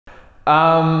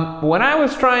When I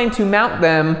was trying to mount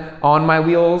them on my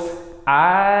wheels,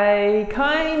 I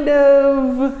kind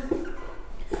of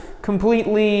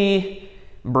completely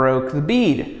broke the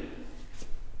bead.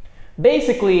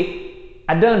 Basically,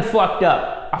 I done fucked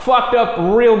up. I fucked up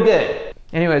real good.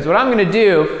 Anyways, what I'm gonna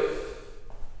do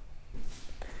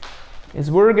is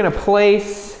we're gonna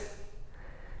place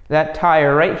that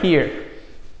tire right here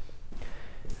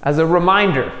as a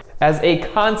reminder, as a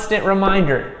constant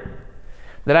reminder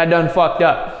that I done fucked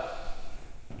up.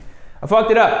 I fucked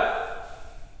it up.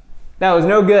 That was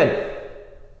no good.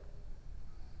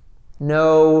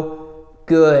 No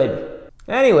good.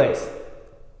 Anyways,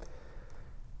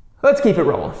 let's keep it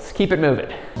rolling. Let's keep it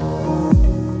moving.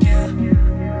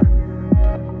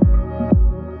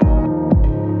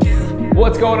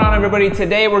 What's going on, everybody?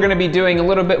 Today we're going to be doing a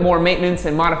little bit more maintenance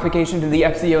and modification to the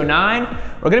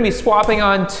FZ09. We're going to be swapping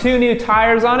on 2 new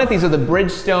tires on it. These are the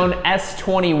Bridgestone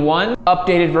S21,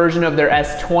 updated version of their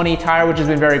S20 tire, which has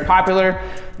been very popular.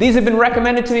 These have been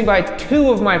recommended to me by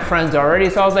 2 of my friends already,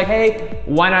 so I was like, hey,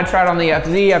 why not try it on the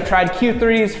FZ? I've tried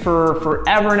Q3s for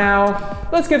forever now.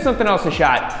 Let's give something else a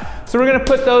shot. So we're going to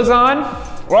put those on.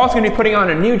 We're also going to be putting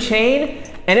on a new chain,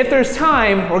 and if there's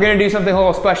time, we're going to do something a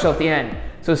little special at the end.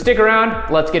 So stick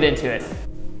around, let's get into it.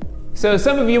 So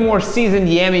some of you more seasoned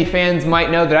Yammie fans might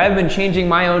know that I've been changing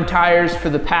my own tires for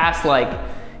the past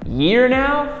year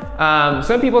now.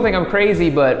 Some people think I'm crazy,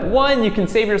 but 1, you can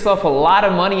save yourself a lot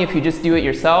of money if you just do it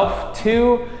yourself.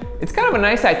 2, it's kind of a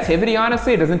nice activity,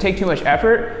 honestly. It doesn't take too much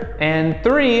effort. And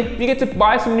 3, you get to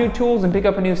buy some new tools and pick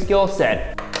up a new skill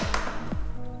set.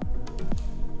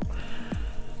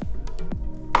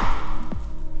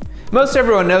 Most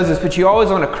everyone knows this, but you always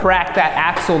want to crack that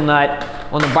axle nut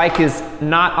when the bike is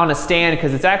not on a stand,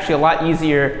 because it's actually a lot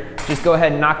easier to just go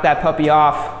ahead and knock that puppy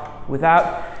off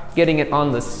without getting it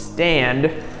on the stand.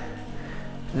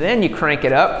 Then you crank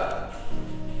it up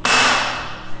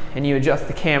and you adjust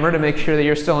the camera to make sure that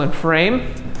you're still in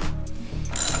frame.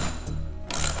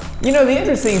 You know, the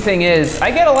interesting thing is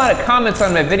I get a lot of comments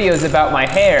on my videos about my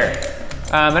hair.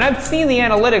 And I've seen the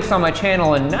analytics on my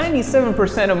channel, and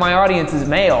 97% of my audience is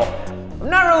male. I'm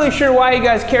not really sure why you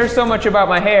guys care so much about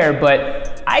my hair,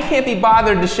 but I can't be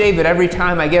bothered to shave it every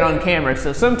time I get on camera,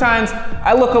 so sometimes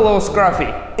I look a little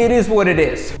scruffy. It is what it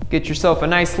is. Get yourself a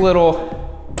nice little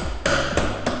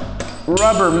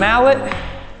rubber mallet.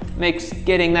 Makes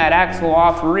getting that axle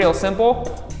off real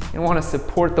simple. You want to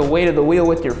support the weight of the wheel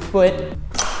with your foot.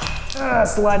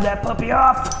 Slide that puppy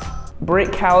off. Brake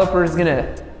caliper is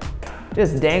gonna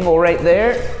just dangle right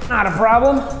there, not a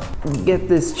problem. Get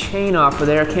this chain off of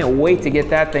there. I can't wait to get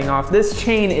that thing off. This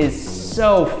chain is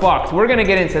so fucked. We're gonna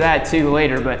get into that too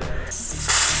later, but.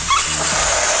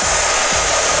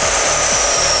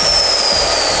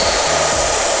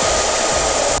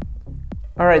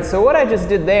 All right, so what I just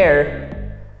did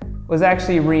there was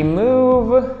actually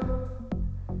remove,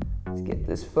 let's get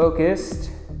this focused.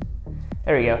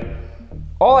 There we go.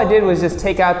 All I did was just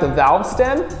take out the valve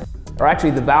stem, or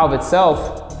actually the valve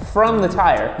itself, from the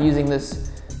tire using this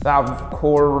valve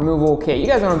core removal kit. You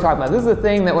guys know what I'm talking about. This is the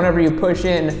thing that whenever you push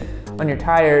in on your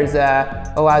tires,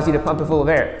 allows you to pump it full of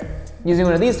air. Using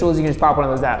one of these tools, you can just pop one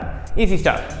of those out. Easy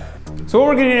stuff. So what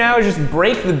we're gonna do now is just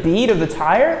break the bead of the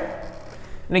tire.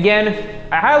 And again,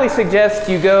 I highly suggest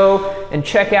you go and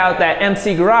check out that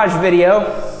MC Garage video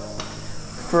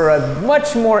for a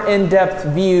much more in-depth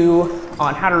view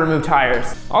on how to remove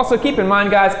tires. Also keep in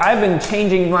mind, guys, I've been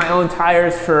changing my own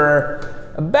tires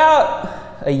for about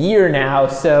a year now,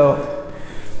 so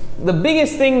the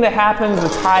biggest thing that happens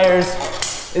with tires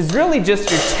is really just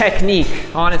your technique,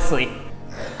 honestly.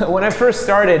 When I first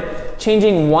started,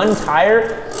 changing one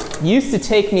tire used to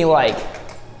take me like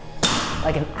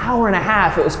an hour and a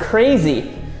half. It was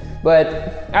crazy. But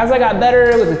as I got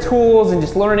better with the tools and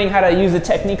just learning how to use the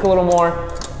technique a little more,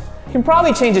 you can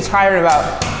probably change a tire in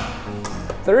about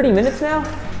 30 minutes now.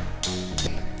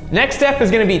 Next step is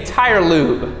gonna be tire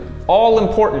lube, all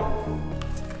important.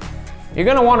 You're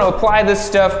gonna wanna apply this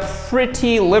stuff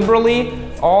pretty liberally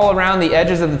all around the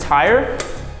edges of the tire.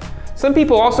 Some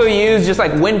people also use just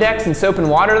like Windex and soap and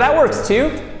water. That works too,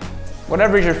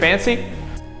 whatever's your fancy.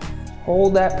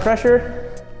 Hold that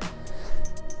pressure,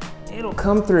 it'll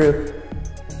come through.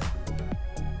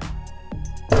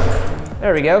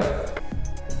 There we go.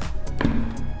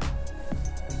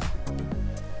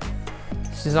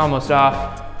 This is almost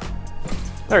off.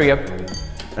 There we go.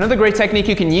 Another great technique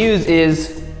you can use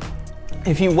is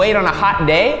if you wait on a hot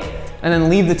day and then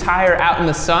leave the tire out in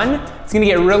the sun, it's gonna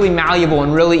get really malleable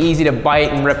and really easy to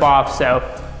bite and rip off. So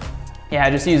yeah,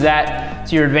 just use that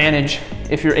to your advantage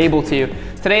if you're able to.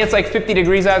 Today it's like 50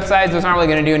 degrees outside, so it's not really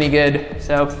gonna do any good,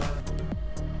 so.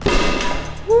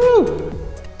 Woo!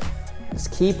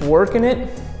 keep working it.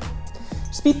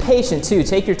 Just be patient too,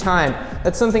 take your time.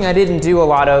 That's something I didn't do a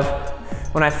lot of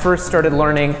when I first started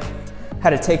learning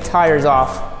how to take tires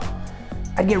off.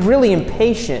 I'd get really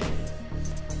impatient.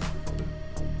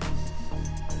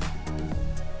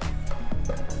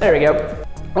 There we go.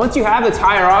 Once you have the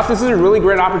tire off, this is a really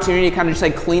great opportunity to kind of just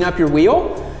like clean up your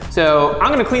wheel. So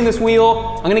I'm gonna clean this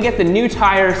wheel, I'm gonna get the new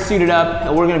tire suited up,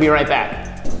 and we're gonna be right back.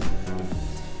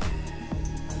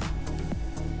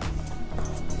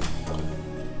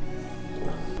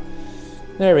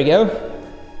 There we go.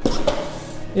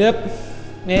 Yep,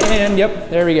 and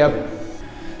yep, there we go.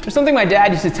 There's something my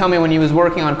dad used to tell me when he was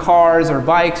working on cars or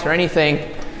bikes or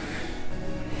anything.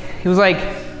 He was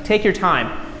like, take your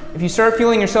time. If you start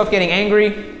feeling yourself getting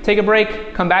angry, take a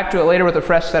break, come back to it later with a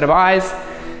fresh set of eyes,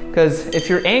 because if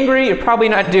you're angry, you're probably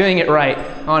not doing it right,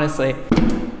 honestly.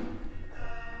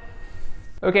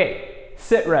 Okay,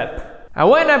 sit rep. I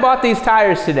went and I bought these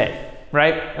tires today,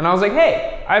 right? And I was like,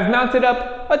 hey, I've mounted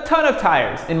up a ton of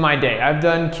tires in my day. I've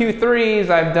done Q3s,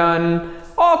 I've done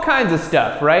all kinds of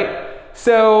stuff, right?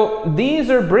 So these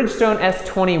are Bridgestone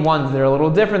S21s. They're a little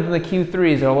different than the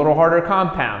Q3s. They're a little harder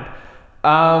compound.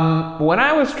 When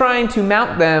I was trying to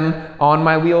mount them on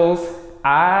my wheels,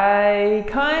 I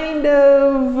kind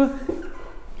of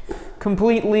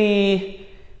completely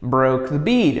broke the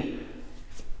bead.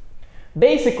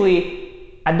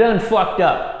 Basically, I done fucked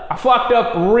up. I fucked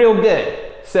up real good.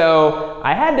 So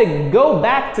I had to go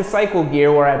back to Cycle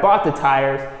Gear where I bought the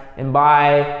tires and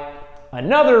buy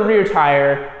another rear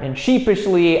tire and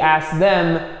sheepishly ask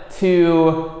them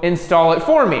to install it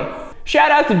for me.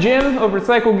 Shout out to Jim over at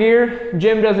Cycle Gear.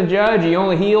 Jim doesn't judge, he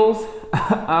only heals.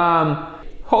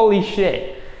 Holy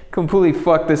shit, completely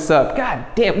fucked this up. God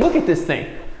damn, look at this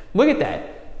thing. Look at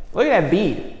that. Look at that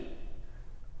bead.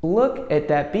 Look at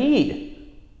that bead.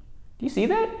 Do you see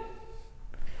that?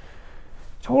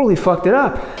 Totally fucked it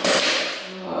up.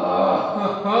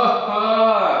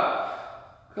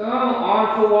 Come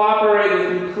on, cooperate with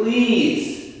me, please.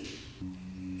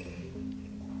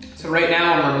 So right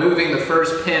now I'm removing the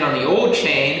first pin on the old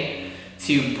chain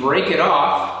to break it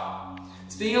off.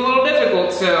 It's being a little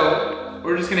difficult, so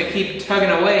we're just gonna keep tugging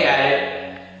away at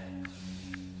it.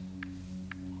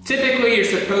 Typically you're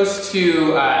supposed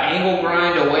to angle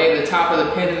grind away the top of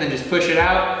the pin and then just push it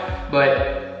out,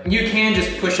 but you can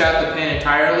just push out the pin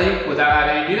entirely without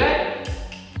having to do that.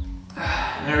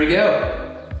 There we go.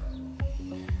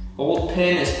 Old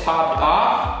pin is popped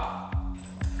off,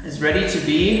 is ready to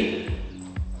be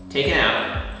taken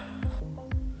out.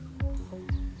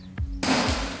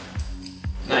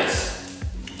 Nice.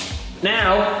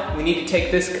 Now, we need to take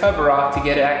this cover off to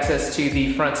get access to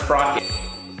the front sprocket.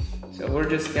 So we're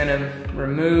just gonna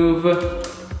remove,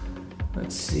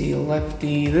 let's see,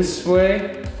 lefty this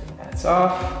way. That's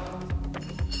off.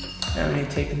 Now we need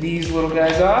to take these little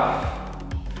guys off.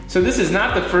 So this is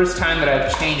not the first time that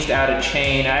I've changed out a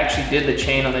chain. I actually did the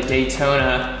chain on the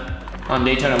Daytona, on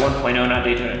Daytona 1.0, not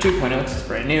Daytona 2.0, this is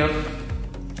brand new.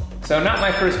 So not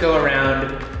my first go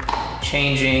around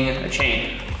changing a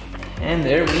chain. And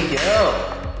there we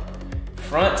go.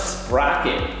 Front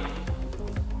sprocket.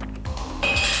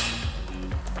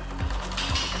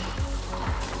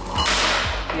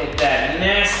 Get that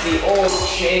nasty old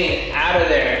chain out of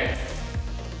there.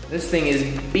 This thing is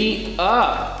beat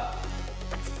up.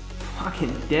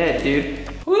 Fucking dead,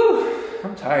 dude. Woo,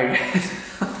 I'm tired, guys.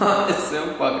 I'm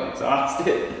so fucking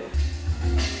exhausted.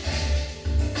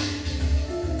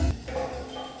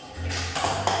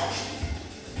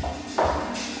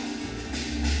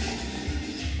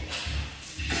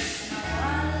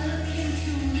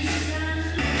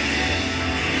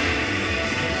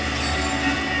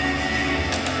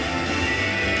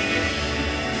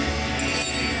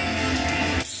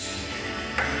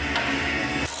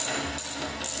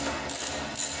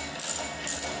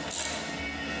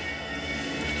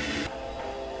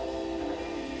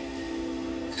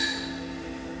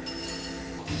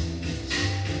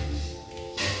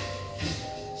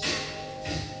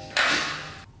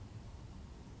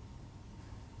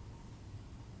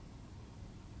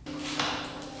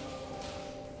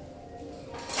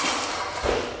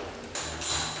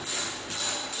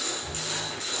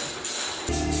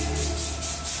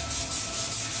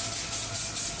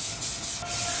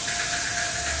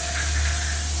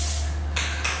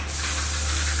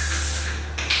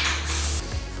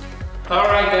 All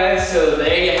right, guys, so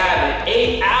there you have it.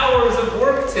 8 hours of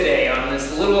work today on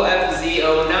this little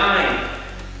FZ09.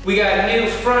 We got new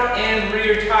front and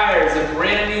rear tires, a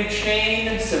brand new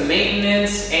chain, some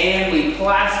maintenance, and we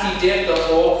plasti dipped the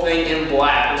whole thing in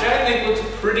black, which I think looks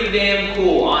pretty damn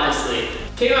cool, honestly.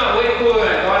 Came out way cooler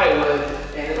than I thought it would,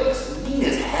 and it looks mean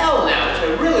as hell now,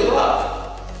 which I really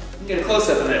love.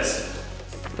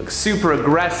 super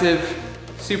aggressive,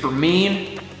 super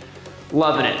mean.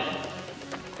 Loving it.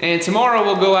 And tomorrow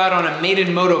we'll go out on a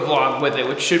maiden moto vlog with it,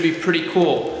 which should be pretty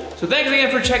cool. So thanks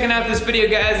again for checking out this video,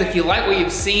 guys. If you like what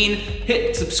you've seen,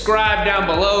 hit subscribe down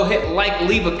below, hit like,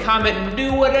 leave a comment, and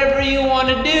do whatever you want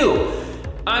to do.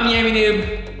 I'm Yammie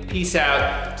Noob. Peace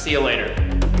out. See you later.